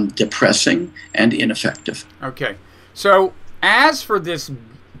 depressing, and ineffective. Okay. So as for this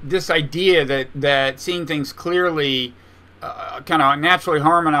idea that seeing things clearly kind of naturally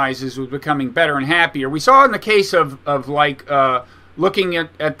harmonizes with becoming better and happier, we saw in the case of looking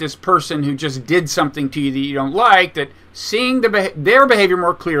at this person who just did something to you that you don't like, that seeing their behavior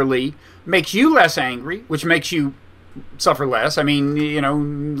more clearly makes you less angry, which makes you suffer less.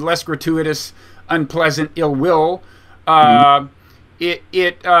 Less gratuitous, unpleasant ill will.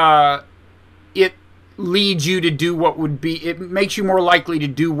 It leads you to do what would be, it makes you more likely to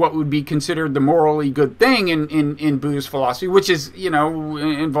do what would be considered the morally good thing in Buddhist philosophy, which is,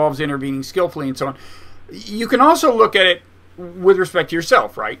 involves intervening skillfully and so on. You can also look at it with respect to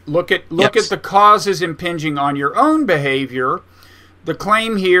yourself, right? Look at the causes impinging on your own behavior. The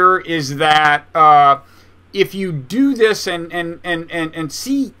claim here is that if you do this and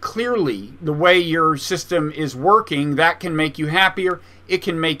see clearly the way your system is working, that can make you happier. It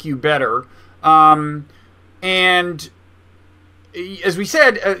can make you better. And as we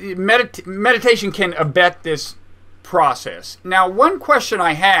said, meditation can abet this process. Now, one question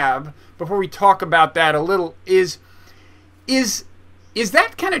I have before we talk about that a little is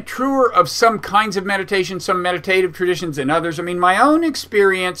that kind of truer of some kinds of meditation, some meditative traditions than others? My own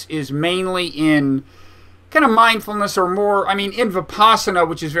experience is mainly in kind of mindfulness, or more, in Vipassana,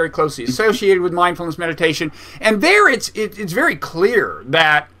 which is very closely associated with mindfulness meditation. And there it's very clear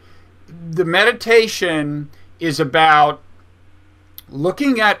that the meditation is about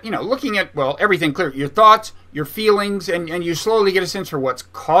looking at, well, everything clear, your thoughts, your feelings, and you slowly get a sense for what's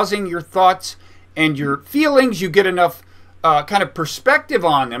causing your thoughts and your feelings. You get enough kind of perspective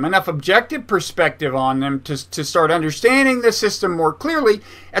on them, enough objective perspective on them to start understanding the system more clearly.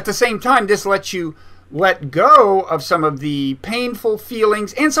 At the same time, this lets you let go of some of the painful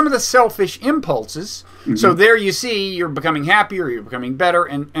feelings and some of the selfish impulses. Mm-hmm. So there you see you're becoming happier, you're becoming better,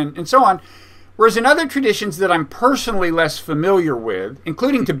 and so on. Whereas in other traditions that I'm personally less familiar with,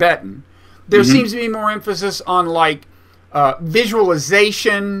 including Tibetan, there seems to be more emphasis on like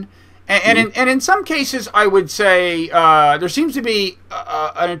visualization, and in some cases I would say there seems to be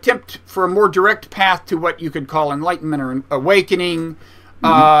an attempt for a more direct path to what you could call enlightenment or awakening,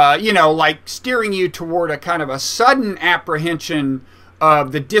 like steering you toward a kind of a sudden apprehension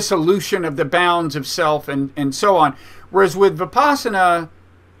of the dissolution of the bounds of self and so on. Whereas with Vipassana,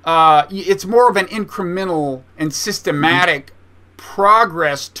 it's more of an incremental and systematic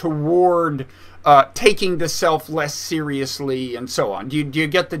progress toward taking the self less seriously and so on. Do you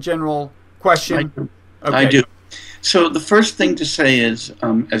get the general question? I do. Okay. I do. So the first thing to say is,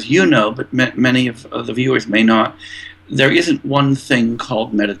 as you know, but many of the viewers may not, there isn't one thing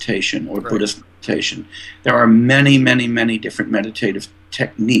called meditation or Buddhist meditation. There are many, many, many different meditative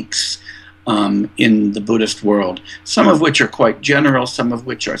techniques in the Buddhist world, some of which are quite general, some of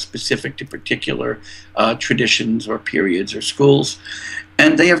which are specific to particular traditions or periods or schools,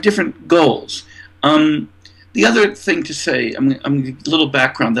 and they have different goals. The other thing to say, I'm a little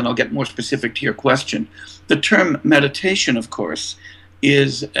background, then I'll get more specific to your question. The term meditation, of course,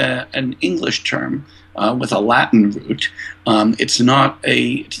 is an English term with a Latin root. It's not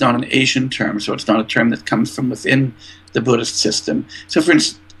an Asian term, so it's not a term that comes from within the Buddhist system. So, for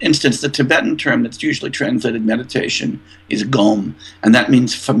instance, the Tibetan term that's usually translated meditation is gom, and that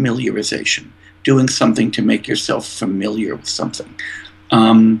means familiarization, doing something to make yourself familiar with something.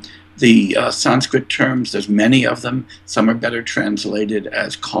 The Sanskrit terms, there's many of them. Some are better translated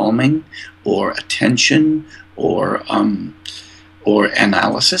as calming or attention or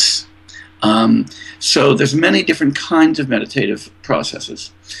analysis. So there's many different kinds of meditative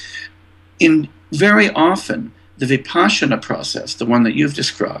processes. Very often, the Vipassana process, the one that you've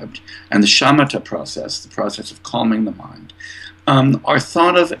described, and the Shamatha process, the process of calming the mind, are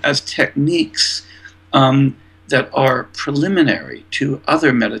thought of as techniques that are preliminary to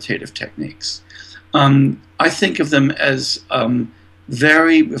other meditative techniques. I think of them as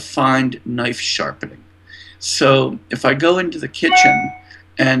very refined knife sharpening. So if I go into the kitchen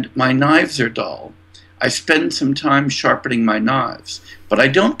and my knives are dull, I spend some time sharpening my knives. But I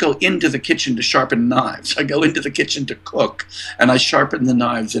don't go into the kitchen to sharpen knives. I go into the kitchen to cook, and I sharpen the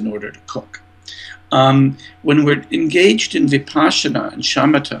knives in order to cook. When we're engaged in Vipassana and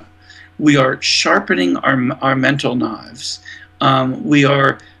Shamatha, we are sharpening our mental knives. We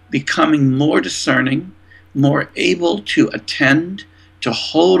are becoming more discerning, more able to attend, to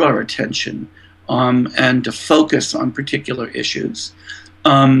hold our attention, and to focus on particular issues.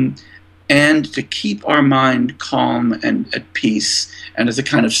 And to keep our mind calm and at peace, and as a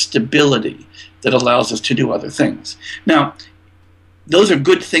kind of stability that allows us to do other things. Now, those are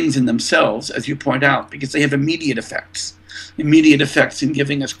good things in themselves, as you point out, because they have immediate effects. Immediate effects in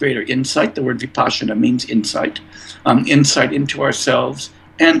giving us greater insight. The word Vipassana means insight. Insight into ourselves,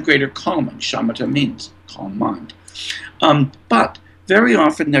 and greater calming. Shamatha means calm mind. But very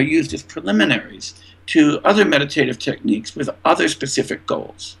often they're used as preliminaries to other meditative techniques with other specific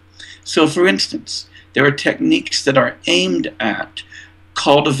goals. So, for instance, there are techniques that are aimed at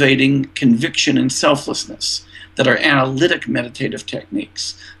cultivating conviction and selflessness, that are analytic meditative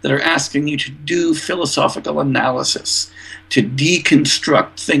techniques, that are asking you to do philosophical analysis, to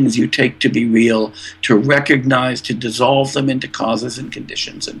deconstruct things you take to be real, to recognize, to dissolve them into causes and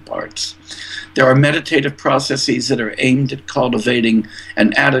conditions and parts. There are meditative processes that are aimed at cultivating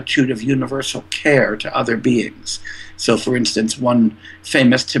an attitude of universal care to other beings. So, for instance, one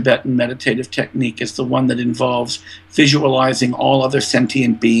famous Tibetan meditative technique is the one that involves visualizing all other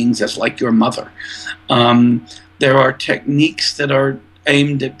sentient beings as like your mother. There are techniques that are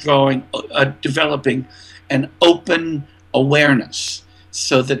aimed at developing an open awareness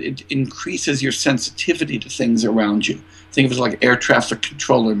so that it increases your sensitivity to things around you. Think of it like air traffic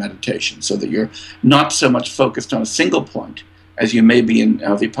controller meditation, so that you're not so much focused on a single point as you may be in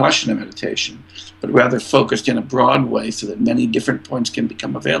Vipassana meditation, but rather focused in a broad way so that many different points can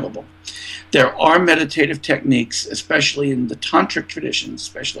become available. There are meditative techniques, especially in the tantric traditions,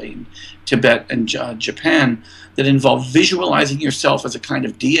 especially in Tibet and Japan, that involve visualizing yourself as a kind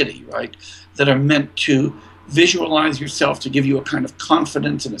of deity, right? That are meant to visualize yourself to give you a kind of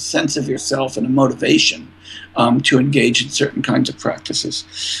confidence and a sense of yourself and a motivation to engage in certain kinds of practices.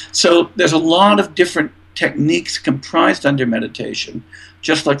 So there's a lot of different techniques comprised under meditation,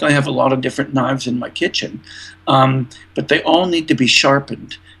 just like I have a lot of different knives in my kitchen, but they all need to be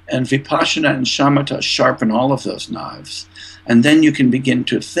sharpened. And Vipassana and Shamatha sharpen all of those knives. And then you can begin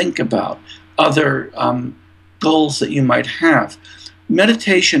to think about other goals that you might have.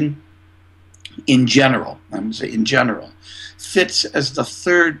 Meditation in general, I'm going to say in general, fits as the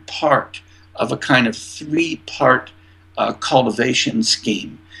third part of a kind of three-part cultivation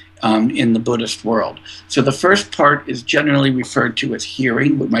scheme in the Buddhist world. So the first part is generally referred to as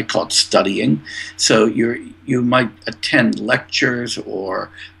hearing. We might call it studying. So you might attend lectures or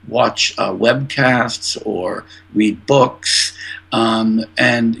watch webcasts or read books,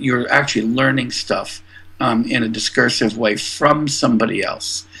 and you're actually learning stuff in a discursive way from somebody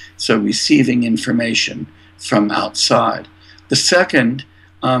else. So receiving information from outside. The second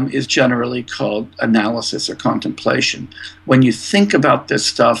is generally called analysis or contemplation. When you think about this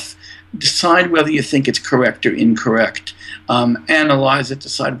stuff, decide whether you think it's correct or incorrect. Analyze it,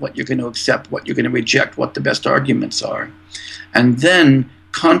 decide what you're going to accept, what you're going to reject, what the best arguments are. And then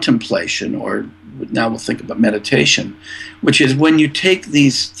contemplation, or now we'll think about meditation, which is when you take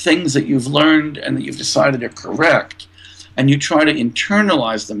these things that you've learned and that you've decided are correct, and you try to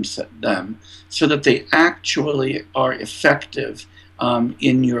internalize them so that they actually are effective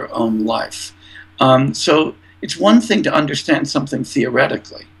in your own life. So it's one thing to understand something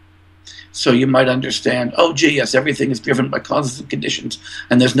theoretically. So you might understand, oh, gee, yes, everything is driven by causes and conditions,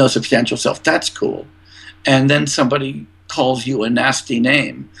 and there's no substantial self. That's cool. And then somebody calls you a nasty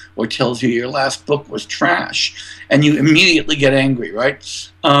name or tells you your last book was trash, and you immediately get angry,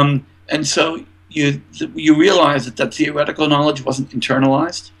 right? And so you realize that theoretical knowledge wasn't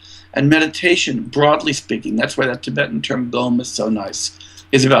internalized. And meditation, broadly speaking, that's why that Tibetan term gom is so nice,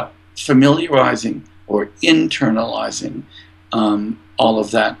 is about familiarizing or internalizing all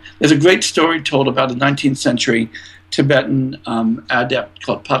of that. There's a great story told about a 19th century Tibetan adept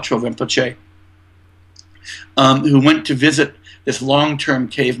called Patrul Rinpoche, who went to visit this long-term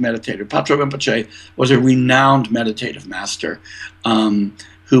cave meditator. Patrul Rinpoche was a renowned meditative master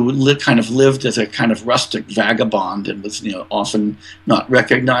who kind of lived as a kind of rustic vagabond and was, often not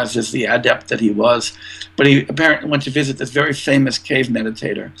recognized as the adept that he was. But he apparently went to visit this very famous cave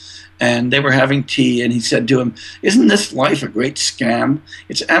meditator, and they were having tea, and he said to him, "Isn't this life a great scam?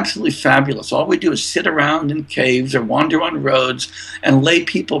 It's absolutely fabulous. All we do is sit around in caves or wander on roads, and lay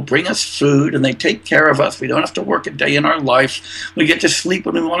people bring us food, and they take care of us. We don't have to work a day in our life. We get to sleep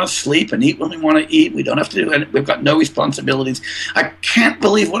when we want to sleep and eat when we want to eat. We don't have to do it. We've got no responsibilities. I can't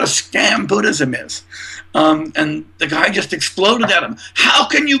believe what a scam Buddhism is." And the guy just exploded at him. "How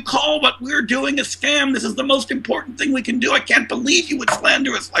can you call what we're doing a scam? This is the most important thing we can do. I can't believe you would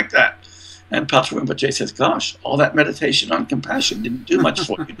slander us like that." And Patrul Rinpoche says, "Gosh, all that meditation on compassion didn't do much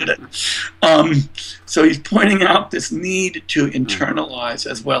for you, did it?" So he's pointing out this need to internalize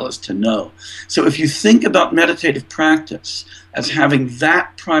as well as to know. So if you think about meditative practice as having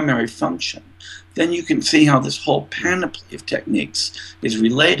that primary function, then you can see how this whole panoply of techniques is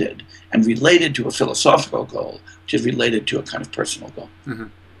related, and related to a philosophical goal, which is related to a kind of personal goal. Mm-hmm.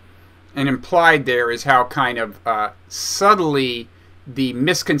 And implied there is how kind of subtly the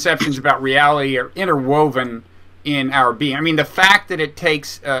misconceptions about reality are interwoven in our being. I mean, the fact that it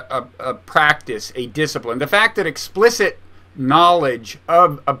takes a practice, a discipline, the fact that explicit knowledge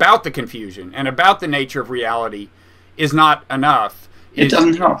about the confusion and about the nature of reality is not enough. It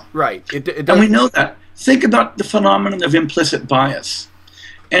doesn't help. Right. It doesn't. And we know that. Think about the phenomenon of implicit bias.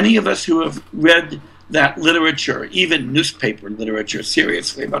 Any of us who have read that literature, even newspaper literature,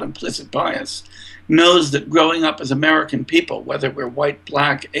 seriously about implicit bias, knows that growing up as American people, whether we're white,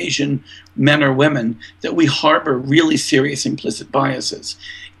 black, Asian, men or women, that we harbor really serious implicit biases.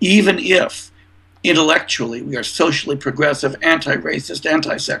 Even if intellectually we are socially progressive, anti-racist,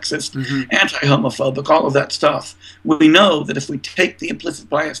 anti-sexist, anti-homophobic, all of that stuff, we know that if we take the implicit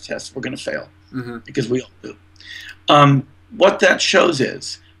bias test, we're going to fail, because we all do. What that shows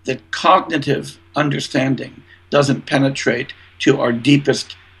is that cognitive understanding doesn't penetrate to our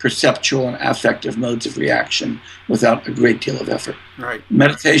deepest perceptual and affective modes of reaction without a great deal of effort. Right.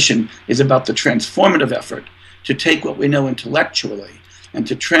 Meditation is about the transformative effort to take what we know intellectually and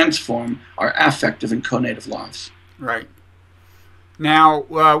to transform our affective and conative lives. Right. Now,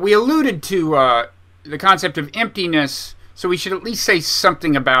 we alluded to the concept of emptiness, so we should at least say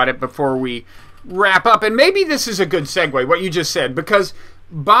something about it before we wrap up. And maybe this is a good segue, what you just said, because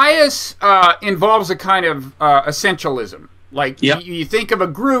bias involves a kind of essentialism. Like, you think of a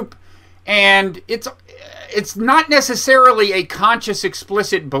group, and it's not necessarily a conscious,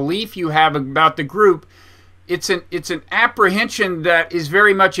 explicit belief you have about the group. It's an apprehension that is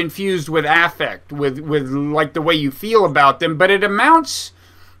very much infused with affect, with like the way you feel about them, but it amounts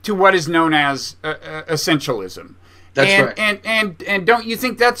to what is known as essentialism. That's right. And don't you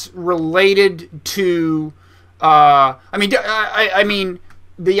think that's related to? I mean,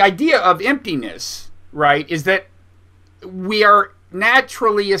 the idea of emptiness, right, is that we are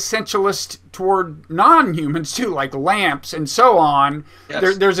naturally essentialist toward non-humans too, like lamps and so on.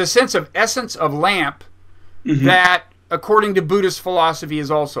 Yes. There's a sense of essence of lamp that, according to Buddhist philosophy, is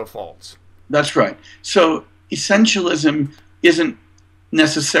also false. That's right. So essentialism isn't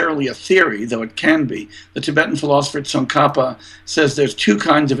necessarily a theory, though it can be. The Tibetan philosopher Tsongkhapa says there's two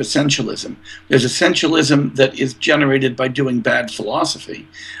kinds of essentialism. There's essentialism that is generated by doing bad philosophy,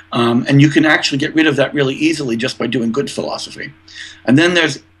 and you can actually get rid of that really easily just by doing good philosophy. And then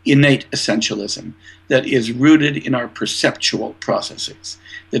there's innate essentialism that is rooted in our perceptual processes,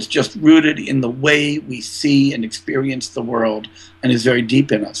 that's just rooted in the way we see and experience the world and is very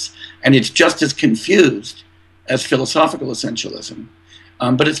deep in us. And it's just as confused as philosophical essentialism,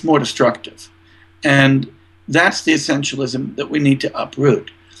 but it's more destructive. And that's the essentialism that we need to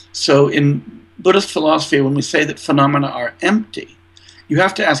uproot. So in Buddhist philosophy, when we say that phenomena are empty, you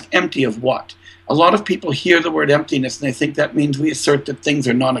have to ask, empty of what? A lot of people hear the word emptiness and they think that means we assert that things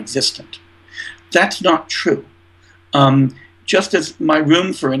are non-existent. That's not true. Just as my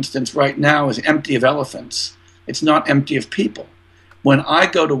room, for instance, right now is empty of elephants, it's not empty of people. When I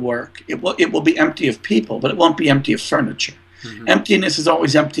go to work, it will be empty of people, but it won't be empty of furniture. Emptiness is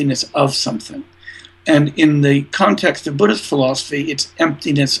always emptiness of something. And in the context of Buddhist philosophy, it's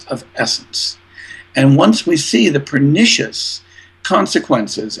emptiness of essence. And once we see the pernicious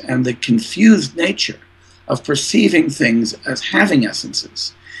consequences and the confused nature of perceiving things as having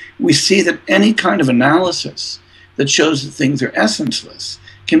essences, we see that any kind of analysis that shows that things are essenceless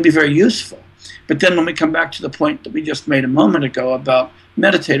can be very useful. But then when we come back to the point that we just made a moment ago about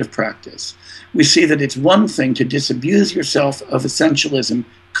meditative practice, we see that it's one thing to disabuse yourself of essentialism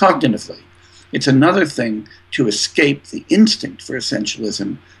cognitively. It's another thing to escape the instinct for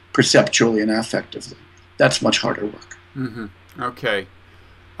essentialism perceptually and affectively. That's much harder work. Okay.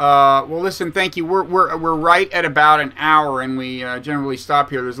 Well, listen, thank you. We're right at about an hour, and we generally stop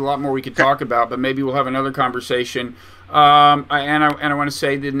here. There's a lot more we could talk about, but maybe we'll have another conversation. I want to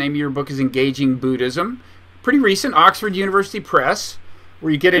say the name of your book is Engaging Buddhism. Pretty recent, Oxford University Press,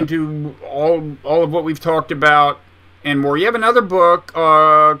 where you get into all of what we've talked about and more. You have another book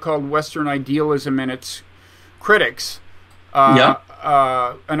called Western Idealism and Its Critics. An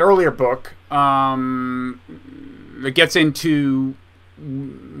earlier book that gets into,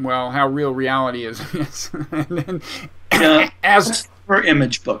 well, how real reality is. And then, as her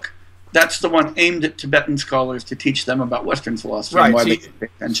image book, that's the one aimed at Tibetan scholars to teach them about Western philosophy. Right. And why So, they pay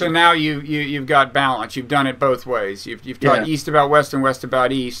attention. so now you've got balance. You've done it both ways. You've taught East about West and West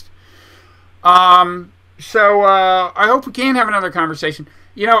about East. So I hope we can have another conversation.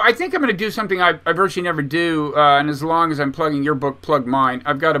 You know, I think I'm going to do something I virtually never do, and as long as I'm plugging your book, plug mine.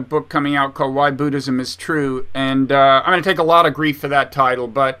 I've got a book coming out called Why Buddhism is True, and I'm going to take a lot of grief for that title,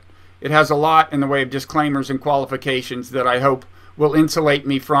 but it has a lot in the way of disclaimers and qualifications that I hope will insulate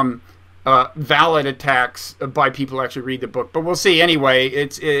me from valid attacks by people who actually read the book. But we'll see. Anyway,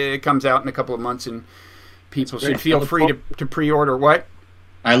 it comes out in a couple of months, and people should feel free to pre-order. What?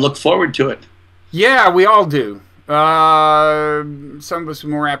 I look forward to it. Yeah, we all do. Some of us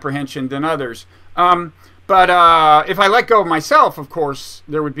with more apprehension than others. But if I let go of myself, of course,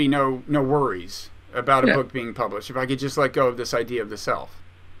 there would be no worries about a book being published. If I could just let go of this idea of the self.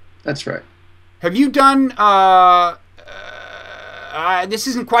 That's right. Have you done... this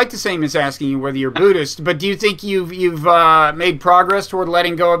isn't quite the same as asking you whether you're Buddhist, but do you think you've made progress toward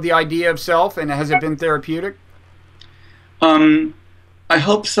letting go of the idea of self, and has it been therapeutic? I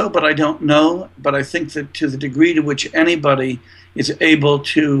hope so, but I don't know. But I think that to the degree to which anybody is able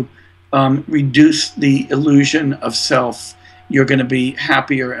to reduce the illusion of self, you're going to be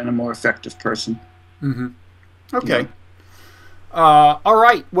happier and a more effective person. Okay. Yeah. All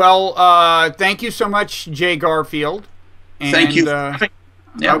right. Well, thank you so much, Jay Garfield. And, thank you.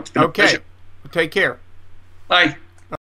 Okay. Take care. Bye.